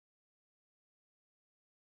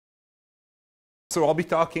So I'll be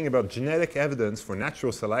talking about genetic evidence for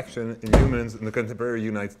natural selection in humans in the contemporary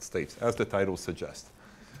United States, as the title suggests.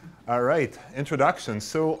 All right, introduction.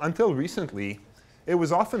 So until recently, it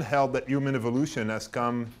was often held that human evolution had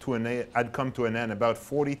come to an end about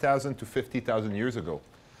 40,000 to 50,000 years ago.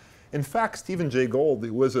 In fact, Stephen Jay Gould,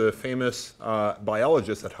 who was a famous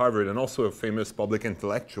biologist at Harvard and also a famous public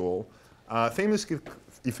intellectual,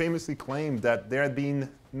 he famously claimed that there had been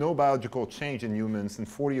no biological change in humans in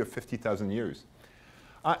 40 or 50,000 years.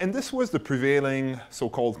 And this was the prevailing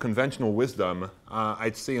so-called conventional wisdom,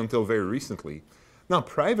 I'd say, until very recently. Now,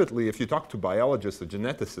 privately, if you talk to biologists or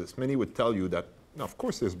geneticists, many would tell you that, of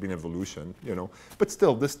course, there's been evolution, but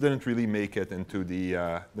still, this didn't really make it into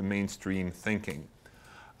the mainstream thinking.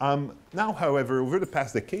 Now, however, over the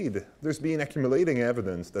past decade, there's been accumulating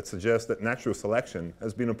evidence that suggests that natural selection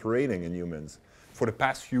has been operating in humans for the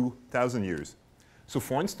past few thousand years. So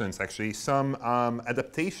for instance, actually, some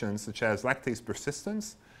adaptations such as lactase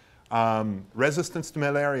persistence, resistance to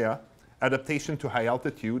malaria, adaptation to high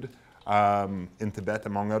altitude in Tibet,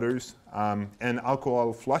 among others, and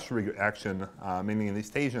alcohol flush reaction, mainly in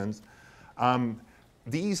East Asians.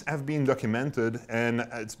 These have been documented, and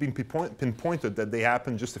it's been pinpointed that they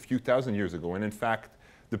happened just a few thousand years ago. And in fact,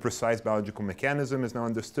 the precise biological mechanism is now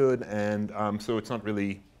understood, and so it's not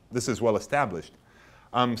really, this is well established.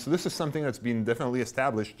 So this is something that's been definitely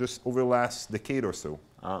established just over the last decade or so.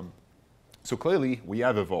 So clearly, we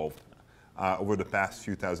have evolved over the past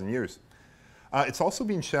few thousand years. It's also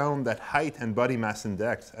been shown that height and body mass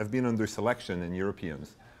index have been under selection in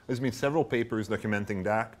Europeans. There's been several papers documenting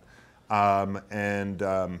that.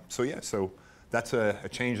 So that's a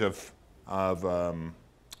change a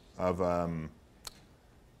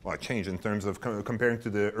change in terms of comparing to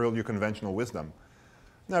the earlier conventional wisdom.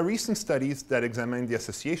 Now, recent studies that examine the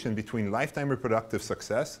association between lifetime reproductive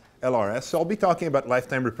success, LRS, so I'll be talking about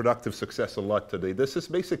lifetime reproductive success a lot today. This is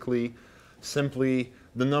basically simply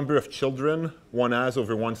the number of children one has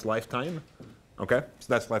over one's lifetime, okay? So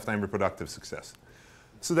that's lifetime reproductive success.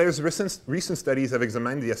 So there's recent studies have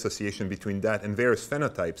examined the association between that and various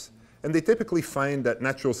phenotypes, and they typically find that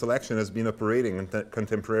natural selection has been operating in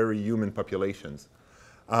contemporary human populations.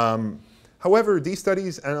 However, these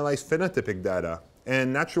studies analyze phenotypic data,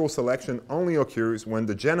 and natural selection only occurs when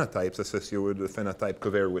the genotypes associated with the phenotype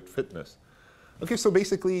covary with fitness. Okay, so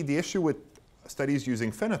basically the issue with studies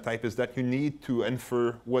using phenotype is that you need to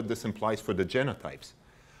infer what this implies for the genotypes.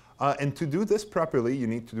 And to do this properly, you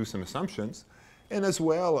need to do some assumptions. And as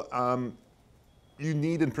well, you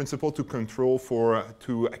need, in principle,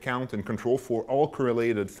 to account and control for all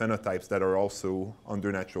correlated phenotypes that are also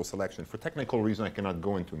under natural selection. For technical reasons, I cannot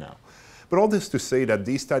go into now. But all this to say that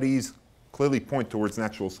these studies clearly point towards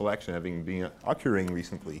natural selection having been occurring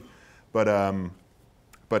recently, but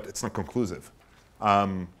it's not conclusive,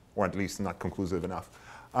 or at least not conclusive enough.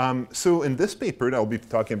 So in this paper that I'll be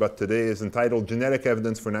talking about today is entitled Genetic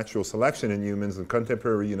Evidence for Natural Selection in Humans in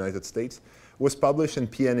Contemporary United States. It was published in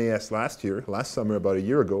PNAS last summer, about a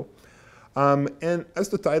year ago. And as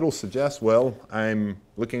the title suggests, well, I'm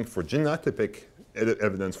looking for genotypic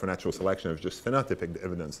evidence for natural selection of just phenotypic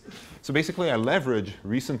evidence. So basically, I leverage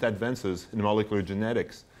recent advances in molecular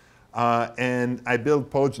genetics, and I build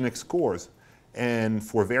polygenic scores and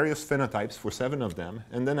for various phenotypes, for 7 of them,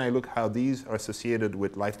 and then I look how these are associated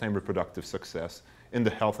with lifetime reproductive success in the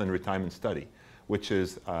health and retirement study, which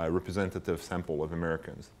is a representative sample of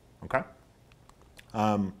Americans. Okay?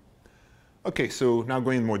 Okay, so now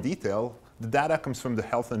going in more detail, the data comes from the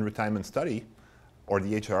health and retirement study, or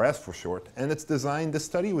the HRS for short, and this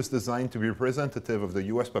study was designed to be representative of the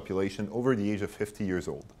US population over the age of 50 years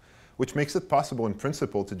old, which makes it possible in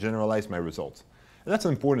principle to generalize my results. And that's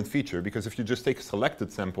an important feature because if you just take a selected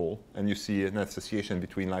sample and you see an association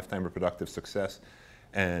between lifetime reproductive success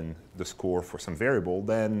and the score for some variable,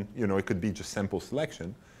 then it could be just sample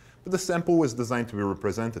selection. But the sample was designed to be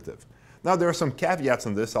representative. Now there are some caveats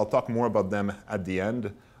on this. I'll talk more about them at the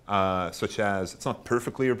end, such as it's not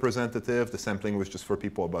perfectly representative. The sampling was just for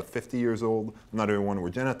people about 50 years old. Not everyone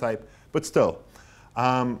were genotype, but still.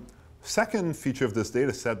 Second feature of this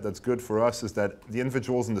data set that's good for us is that the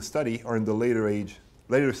individuals in the study are in the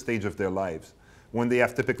later stage of their lives, when they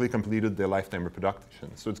have typically completed their lifetime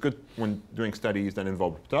reproduction. So it's good when doing studies that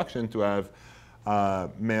involve reproduction to have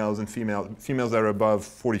males and females that are above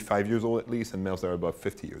 45 years old at least, and males that are above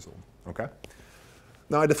 50 years old. Okay?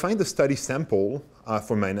 Now I defined the study sample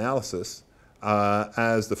for my analysis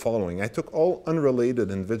as the following. I took all unrelated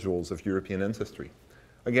individuals of European ancestry.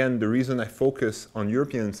 Again, the reason I focus on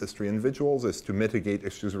European ancestry individuals is to mitigate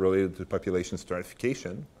issues related to population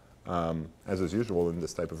stratification, as is usual in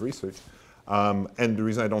this type of research. And the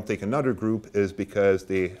reason I don't take another group is because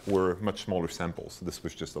they were much smaller samples. This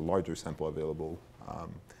was just a larger sample available,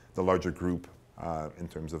 the larger group in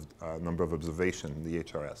terms of number of observation, the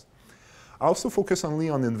HRS. I also focus only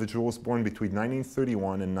on individuals born between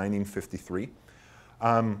 1931 and 1953.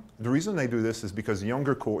 The reason I do this is because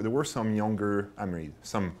there were some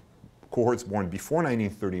some cohorts born before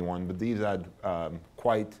 1931, but these had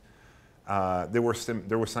there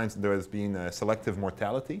were signs that there was being a selective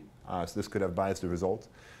mortality, so this could have biased the results.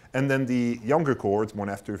 And then the younger cohorts born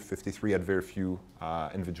after 53 had very few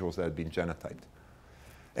individuals that had been genotyped.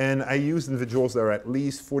 And I used individuals that are at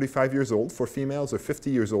least 45 years old for females or 50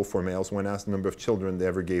 years old for males when asked the number of children they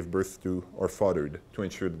ever gave birth to or fathered to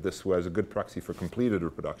ensure that this was a good proxy for completed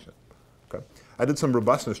reproduction. Okay. I did some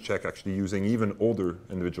robustness check actually using even older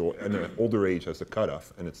individual and an older age as a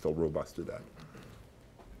cutoff, and it's still robust to that.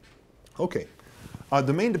 Okay.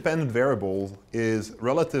 The main dependent variable is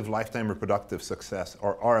relative lifetime reproductive success,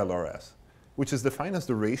 or RLRS, which is defined as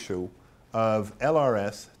the ratio of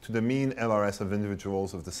LRS to the mean LRS of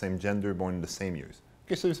individuals of the same gender born in the same years.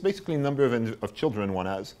 Okay, so it's basically the number of children one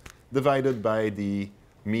has divided by the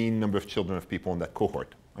mean number of children of people in that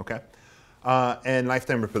cohort. Okay, and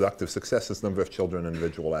lifetime reproductive success is the number of children an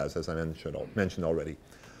individual has, as I mentioned already.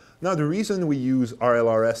 Now, the reason we use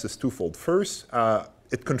RLRS is twofold. First, it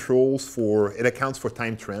accounts for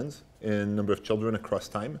time trends in number of children across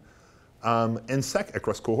time, and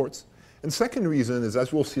across cohorts. And second reason is,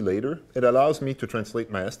 as we'll see later, it allows me to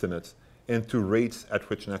translate my estimates into estimates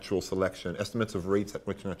of rates at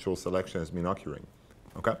which natural selection has been occurring.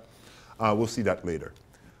 Okay? We'll see that later.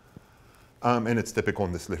 And it's typical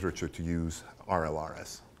in this literature to use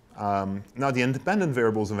RLRS. Now, the independent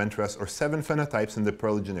variables of interest are 7 phenotypes in the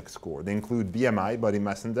polygenic score. They include BMI, body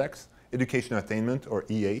mass index, education attainment, or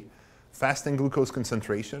EA, fasting glucose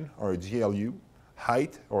concentration, or GLU,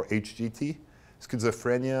 height, or HGT,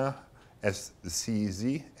 schizophrenia,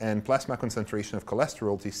 SCZ, and plasma concentration of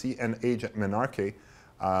cholesterol, TC, and age at menarche,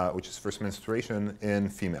 which is first menstruation, in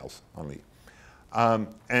females only.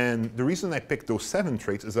 And the reason I picked those 7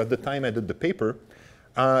 traits is at the time I did the paper,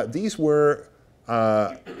 these were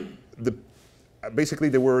basically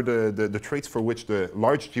they were the traits for which the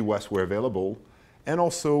large GWAS were available, and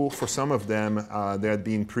also for some of them there had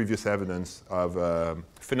been previous evidence of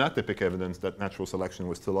phenotypic evidence that natural selection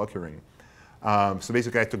was still occurring. So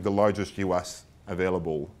basically, I took the largest GWAS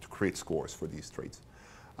available to create scores for these traits.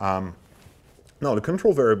 Now, the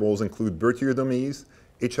control variables include birth year dummies,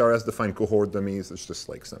 HRS-defined cohort dummies, it's just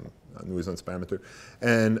like some nuisance parameter,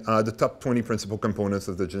 and the top 20 principal components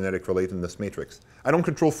of the genetic relatedness matrix. I don't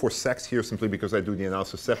control for sex here simply because I do the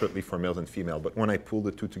analysis separately for males and female, but when I pull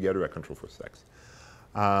the two together, I control for sex.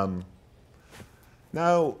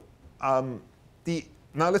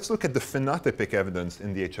 Now let's look at the phenotypic evidence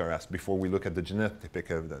in the HRS before we look at the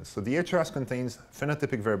genotypic evidence. So the HRS contains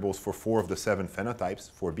phenotypic variables for 4 of the 7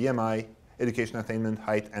 phenotypes, for BMI, education attainment,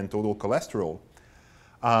 height, and total cholesterol.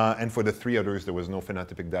 And for the 3 others, there was no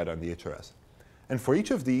phenotypic data on the HRS. And for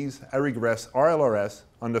each of these, I regress RLRS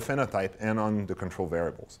on the phenotype and on the control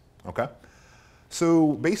variables. Okay?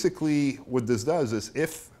 So basically, what this does is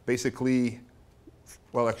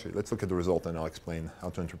well, actually, let's look at the result and I'll explain how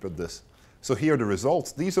to interpret this. So here are the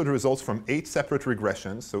results. These are the results from 8 separate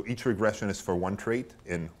regressions. So each regression is for one trait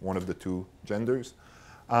in one of the 2 genders.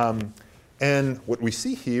 And what we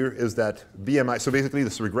see here is that BMI, so basically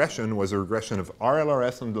this regression was a regression of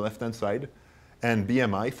RLRS on the left-hand side and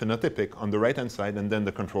BMI, phenotypic, on the right-hand side, and then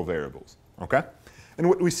the control variables. Okay? And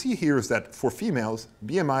what we see here is that for females,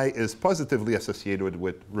 BMI is positively associated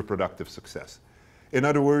with reproductive success. In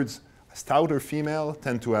other words, stouter female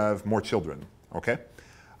tend to have more children. Okay?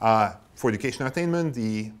 For education attainment,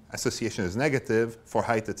 the association is negative. For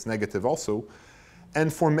height, it's negative also.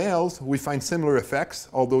 And for males, we find similar effects,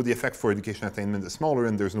 although the effect for education attainment is smaller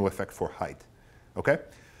and there's no effect for height. Okay?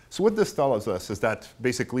 So what this tells us is that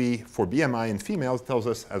basically for BMI in females, it tells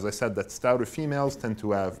us, as I said, that stouter females tend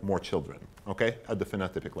to have more children, okay, at the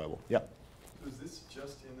phenotypic level. Yeah? Was this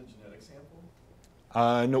just in the genetic sample?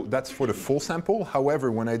 No, that's for the full sample. However,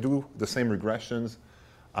 when I do the same regressions,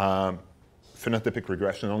 phenotypic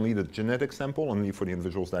regression, only the genetic sample, only for the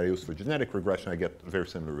individuals that I use for genetic regression, I get a very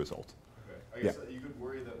similar result. Okay. I guess you could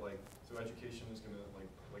worry that, like, so education is going to,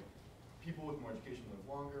 like people with more education live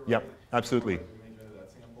longer, right? Yep, absolutely. Like, we measure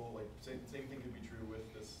that sample. Like, same thing could be true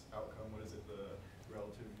with this outcome. What is it, the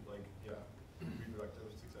relative, like,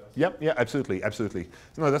 reproductive success? Yep, yeah, absolutely, absolutely.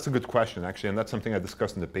 No, that's a good question, actually, and that's something I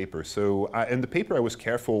discussed in the paper. So in the paper, I was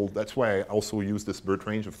careful. That's why I also used this birth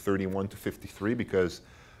range of 31 to 53, because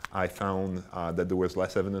I found that there was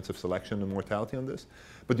less evidence of selection and mortality on this.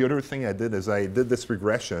 But the other thing I did is I did this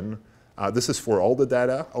regression This is for all the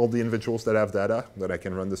data, all the individuals that have data, that I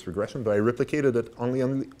can run this regression, but I replicated it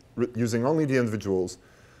using only the individuals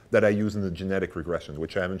that I use in the genetic regression,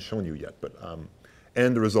 which I haven't shown you yet, but,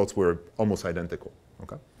 and the results were almost identical,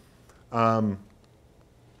 okay?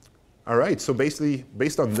 All right, so basically,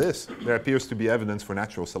 based on this, there appears to be evidence for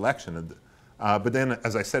natural selection. But then,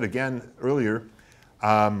 as I said again earlier,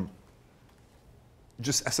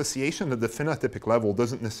 just association at the phenotypic level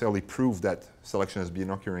doesn't necessarily prove that selection has been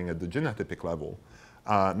occurring at the genotypic level.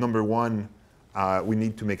 Number one, we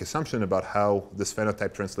need to make assumption about how this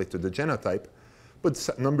phenotype translates to the genotype. But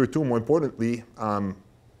number two, more importantly,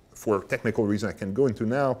 for technical reasons I can go into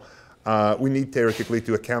now, we need theoretically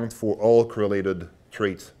to account for all correlated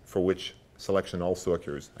traits for which selection also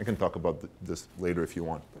occurs. I can talk about this later if you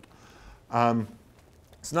want. But,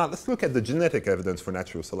 so now let's look at the genetic evidence for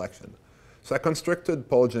natural selection. So I constructed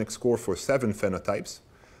polygenic score for 7 phenotypes.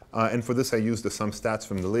 And for this, I used some stats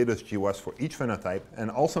from the latest GWAS for each phenotype.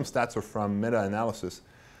 And all some stats are from meta-analysis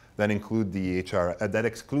that include the that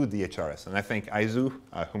exclude the HRS. And I thank Aizu,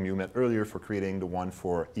 whom you met earlier, for creating the one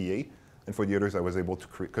for EA. And for the others, I was able to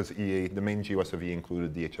create, because EA, the main GWAS of EA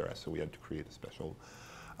included the HRS, so we had to create a special.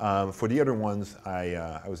 For the other ones,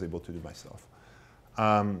 I was able to do myself.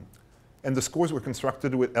 And the scores were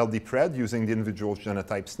constructed with LD-PRED using the individual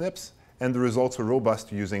genotype SNPs, and the results are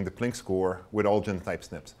robust using the Plink score with all genotype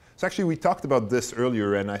SNPs. So actually, we talked about this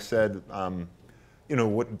earlier, and I said, you know,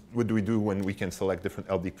 what do we do when we can select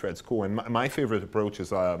different LD-PRED score? And my favorite approach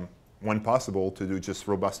is, when possible, to do just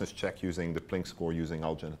robustness check using the Plink score using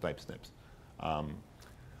all genotype SNPs.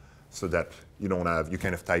 So that you don't have, you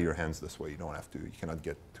kind of tie your hands this way. You don't have to, you cannot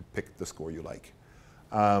get to pick the score you like.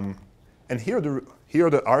 And here are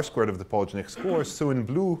the R squared of the polygenic scores. So in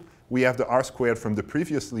blue, we have the R squared from the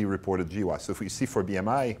previously reported GWAS. So if we see for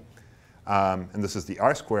BMI, and this is the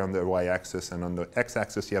R square on the y-axis, and on the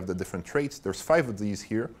x-axis, you have the different traits. There's 5 of these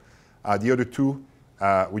here. The other 2,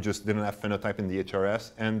 we just didn't have phenotype in the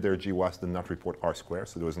HRS, and their GWAS did not report R square,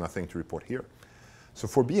 so there was nothing to report here. So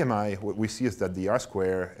for BMI, what we see is that the R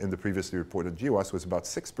square in the previously reported GWAS was about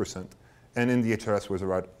 6%, and in the HRS was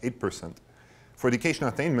around 8%. For educational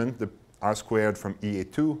attainment, the R squared from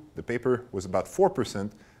EA2, the paper, was about 4%,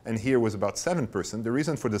 and here was about 7%. The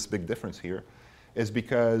reason for this big difference here is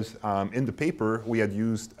because in the paper, we had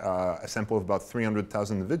used a sample of about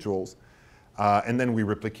 300,000 individuals, and then we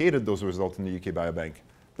replicated those results in the UK Biobank.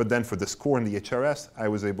 But then for the score in the HRS, I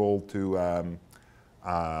was able to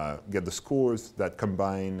get the scores that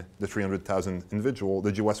combine the 300,000 individual,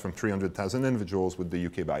 the GWAS from 300,000 individuals with the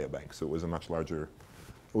UK Biobank. So it was a much larger,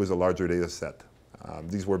 it was a larger data set.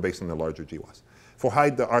 These were based on the larger GWAS. For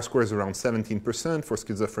height, the R square is around 17%. For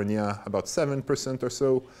schizophrenia, about 7% or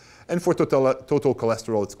so. And for total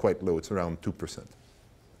cholesterol, it's quite low. It's around 2%.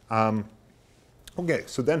 OK,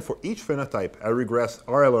 so then for each phenotype, I regress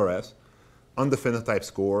RLRS on the phenotype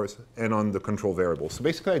scores and on the control variables. So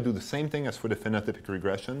basically, I do the same thing as for the phenotypic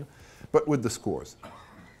regression, but with the scores.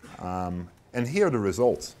 And here are the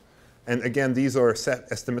results. And again, these are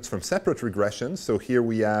estimates from separate regressions. So here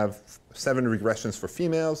we have 7 regressions for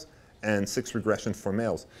females and 6 regressions for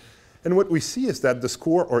males. And what we see is that the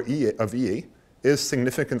score of EA is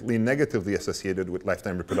significantly negatively associated with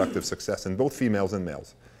lifetime reproductive success in both females and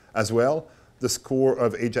males. As well, the score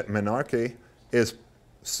of age at menarche is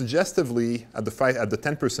suggestively at the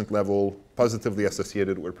 10% level positively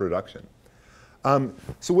associated with reproduction.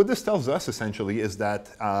 So what this tells us essentially is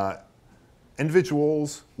that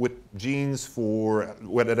individuals with genes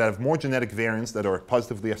that have more genetic variants that are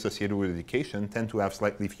positively associated with education tend to have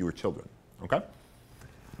slightly fewer children. Okay?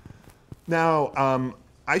 Now,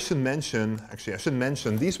 I should mention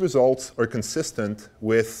these results are consistent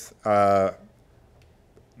with a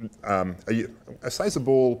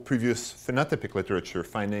sizable previous phenotypic literature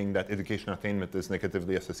finding that educational attainment is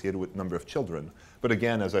negatively associated with number of children. But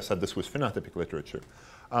again, as I said, this was phenotypic literature.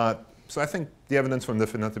 So I think the evidence from the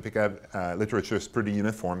phenotypic literature is pretty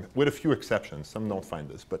uniform, with a few exceptions. Some don't find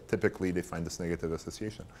this, but typically they find this negative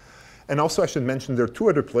association. And also I should mention there are 2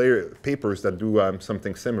 other papers that do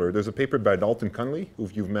something similar. There's a paper by Dalton Conley, who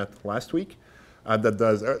you've met last week,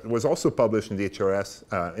 that was also published in the HRS,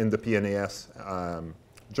 in the PNAS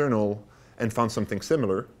journal, and found something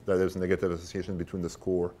similar, that there's a negative association between the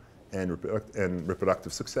score and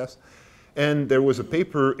reproductive success. And there was a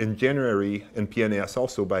paper in January in PNAS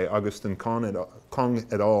also by Augustin Kong et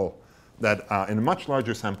al. That in a much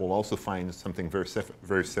larger sample also finds something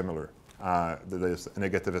very similar. That there's a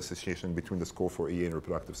negative association between the score for EA and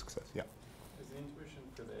reproductive success. Yeah. Is the intuition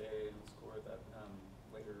for the AA and the score that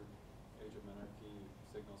later age of menarche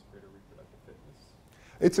signals greater reproductive fitness?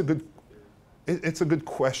 It's a good. It's a good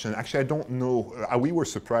question. Actually, I don't know. We were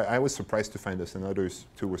surprised. I was surprised to find this, and others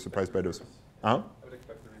too were surprised by this. Huh? I would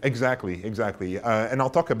expect the reverse. Exactly, exactly. And I'll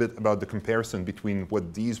talk a bit about the comparison between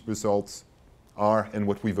what these results are and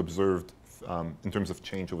what we've observed in terms of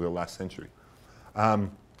change over the last century.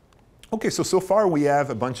 Okay, so far we have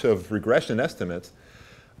a bunch of regression estimates,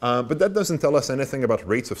 but that doesn't tell us anything about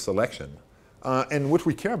rates of selection. And what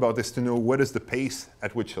we care about is to know what is the pace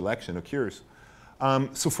at which selection occurs.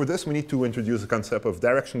 So for this, we need to introduce the concept of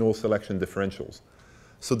directional selection differentials.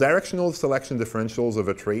 So directional selection differentials of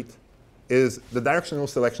a trait is, the directional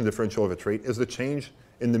selection differential of a trait is the change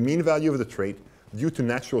in the mean value of the trait due to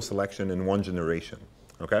natural selection in one generation,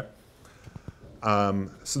 okay?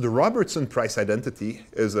 So the Robertson-Price identity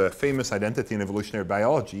is a famous identity in evolutionary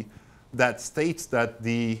biology that states that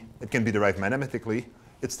it can be derived mathematically.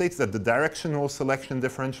 It states that the directional selection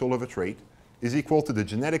differential of a trait is equal to the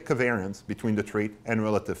genetic covariance between the trait and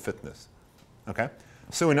relative fitness, okay?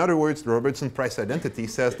 So in other words, the Robertson-Price identity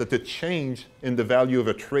says that the change in the value of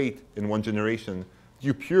a trait in one generation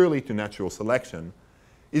due purely to natural selection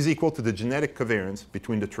is equal to the genetic covariance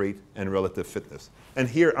between the trait and relative fitness. And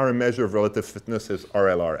here our measure of relative fitness is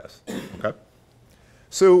RLRS, okay?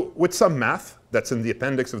 So with some math, that's in the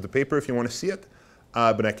appendix of the paper if you want to see it,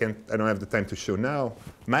 but I don't have the time to show now.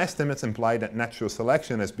 My estimates imply that natural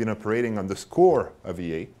selection has been operating on the score of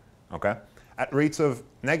EA, okay, at rates of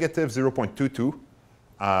negative 0.22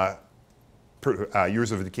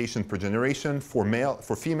 years of education per generation for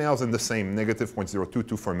females, and the same, negative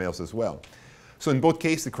 0.022 for males as well. So in both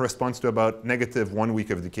cases, it corresponds to about negative 1 week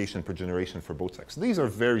of education per generation for both sexes. These are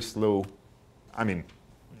very slow,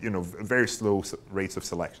 very slow rates of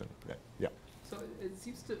selection. Yeah. So it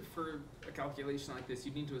seems to, for a calculation like this,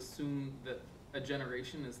 you need to assume that a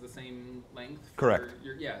generation is the same length. Correct.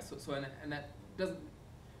 And that doesn't,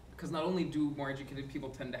 because not only do more educated people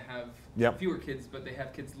tend to have fewer kids, but they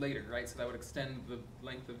have kids later, right? So that would extend the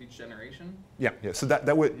length of each generation. Yeah. So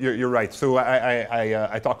that would, you're right. So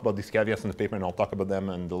I talk about these caveats in the paper, and I'll talk about them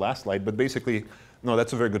in the last slide. But basically, no,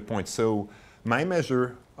 that's a very good point. So my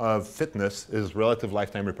measure of fitness is relative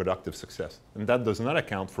lifetime reproductive success, and that does not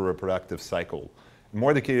account for reproductive cycle.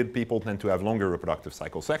 More educated people tend to have longer reproductive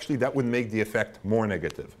cycles. So actually, that would make the effect more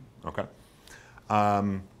negative. Okay.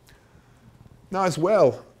 Now, as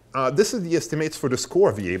well, this is the estimates for the score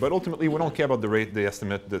of EA, but ultimately we don't care about the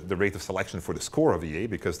rate of selection for the score of EA,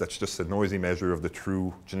 because that's just a noisy measure of the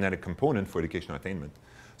true genetic component for educational attainment.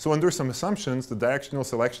 So under some assumptions, the directional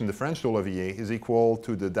selection differential of EA is equal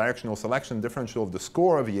to the directional selection differential of the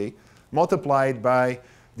score of EA multiplied by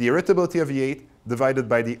the irritability of EA divided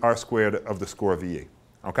by the R squared of the score of EA,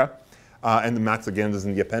 okay? And the math, again, is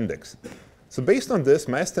in the appendix. So based on this,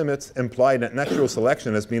 my estimates imply that natural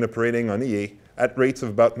selection has been operating on EA at rates of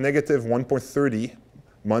about negative 1.30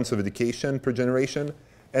 months of education per generation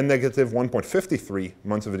and negative 1.53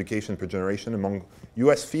 months of education per generation among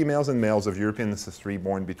US females and males of European ancestry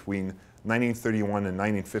born between 1931 and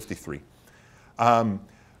 1953.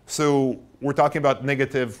 So we're talking about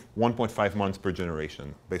negative 1.5 months per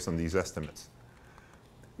generation based on these estimates.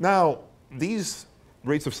 Now, these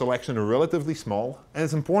rates of selection are relatively small, and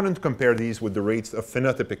it's important to compare these with the rates of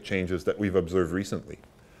phenotypic changes that we've observed recently.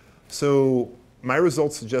 So my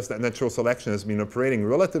results suggest that natural selection has been operating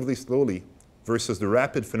relatively slowly versus the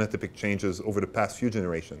rapid phenotypic changes over the past few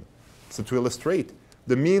generations. So to illustrate,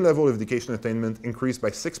 the mean level of education attainment increased by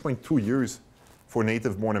 6.2 years for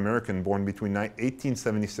native-born American born between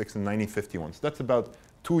 1876 and 1951. So that's about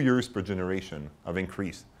 2 years per generation of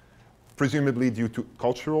increase, presumably due to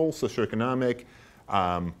cultural, socioeconomic,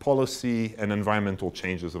 policy, and environmental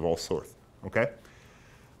changes of all sorts, okay?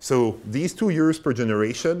 So these 2 years per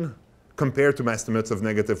generation compared to estimates of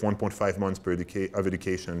negative 1.5 months of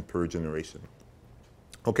education per generation.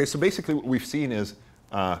 Okay, so basically what we've seen is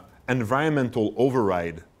environmental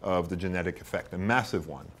override of the genetic effect, a massive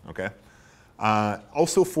one, okay?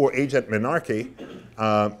 Also for age at menarche,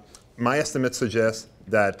 my estimate suggests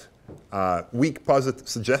that weak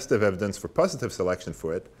suggestive evidence for positive selection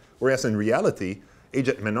for it, whereas in reality, age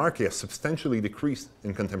at menarche has substantially decreased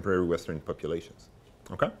in contemporary Western populations,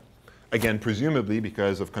 okay? Again, presumably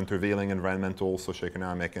because of countervailing environmental,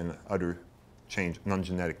 socioeconomic, and other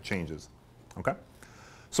non-genetic changes, okay?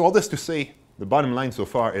 So all this to say, the bottom line so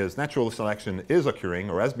far is natural selection is occurring,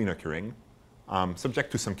 or has been occurring,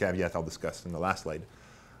 subject to some caveat I'll discuss in the last slide,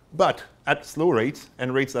 but at slow rates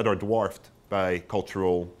and rates that are dwarfed by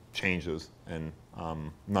cultural changes and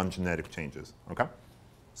non-genetic changes, okay?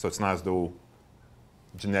 So it's not as though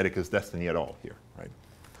genetic is destiny at all here,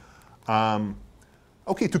 right?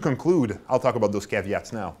 Okay, to conclude, I'll talk about those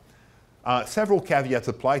caveats now. Several caveats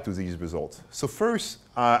apply to these results. So first,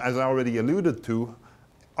 as I already alluded to,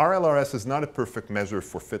 RLRS is not a perfect measure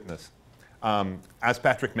for fitness. As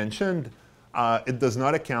Patrick mentioned, it does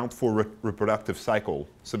not account for reproductive cycle.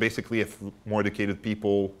 So basically, if more educated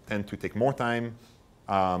people tend to take more time,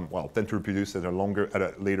 tend to reproduce at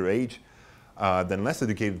a later age than less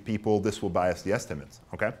educated people, this will bias the estimates.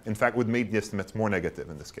 Okay? In fact, would make the estimates more negative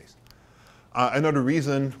in this case. Another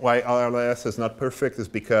reason why RLS is not perfect is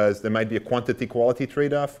because there might be a quantity-quality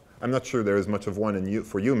trade-off. I'm not sure there is much of one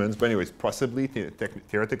for humans, but anyways, possibly,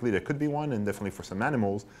 theoretically, there could be one, and definitely for some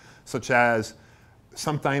animals, such as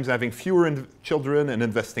sometimes having fewer children and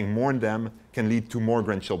investing more in them can lead to more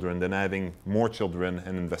grandchildren than having more children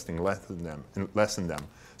and investing less in them.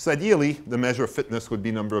 So ideally, the measure of fitness would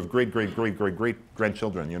be number of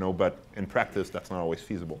great-great-great-great-grandchildren, but in practice, that's not always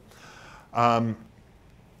feasible.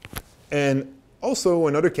 And also,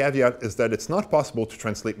 another caveat is that it's not possible to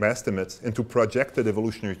translate my estimates into projected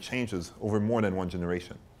evolutionary changes over more than one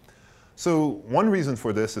generation. So one reason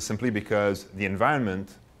for this is simply because the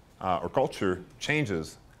environment or culture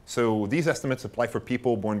changes. So these estimates apply for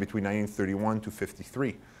people born between 1931 to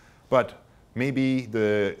 53. But maybe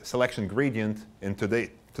the selection gradient in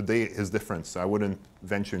today is different. So I wouldn't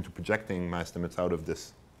venture into projecting my estimates out of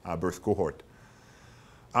this birth cohort.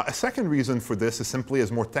 A second reason for this is simply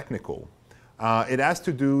more technical. It has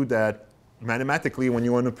to do that mathematically, when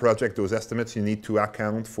you want to project those estimates, you need to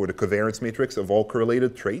account for the covariance matrix of all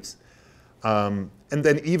correlated traits. And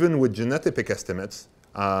then even with genotypic estimates,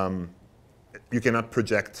 you cannot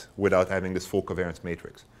project without having this full covariance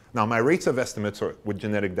matrix. Now, my rates of estimates with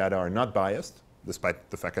genetic data are not biased, despite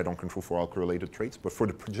the fact I don't control for all correlated traits, but for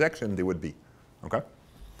the projection, they would be. Okay?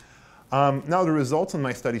 Now, the results in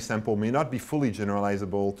my study sample may not be fully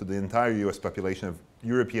generalizable to the entire US population of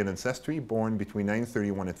European ancestry born between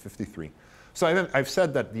 1931 and 53. So I've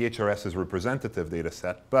said that the HRS is a representative data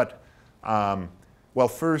set, but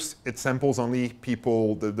first, it samples only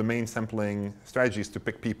people, the main sampling strategy is to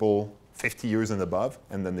pick people 50 years and above,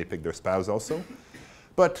 and then they pick their spouse also.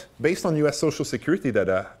 But based on US Social Security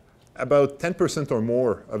data, about 10% or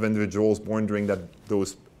more of individuals born during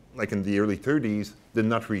those, like in the early 30s, did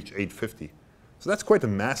not reach age 50. So that's quite a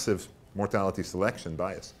massive mortality selection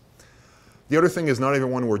bias. The other thing is not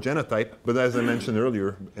everyone were genotype, but as I mentioned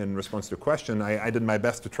earlier in response to a question, I did my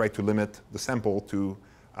best to try to limit the sample to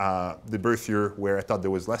the birth year where I thought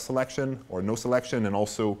there was less selection or no selection, and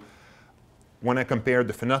also when I compared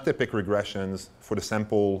the phenotypic regressions for the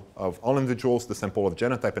sample of all individuals, the sample of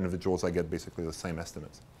genotype individuals, I get basically the same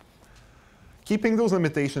estimates. Keeping those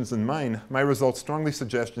limitations in mind, my results strongly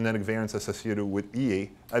suggest genetic variants associated with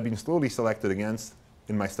EA have been slowly selected against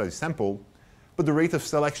in my study sample, but the rate of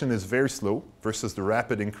selection is very slow versus the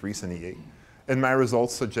rapid increase in EA. And my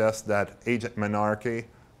results suggest that age menarche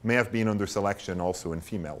may have been under selection also in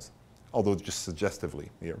females, although just suggestively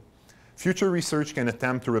here. Future research can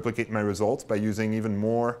attempt to replicate my results by using even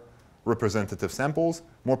more representative samples,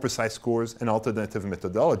 more precise scores, and alternative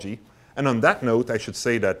methodology. And on that note, I should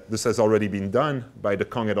say that this has already been done by the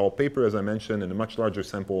Kong et al. Paper, as I mentioned, in a much larger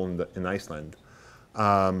sample in Iceland.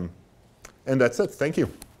 And that's it. Thank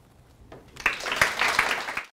you.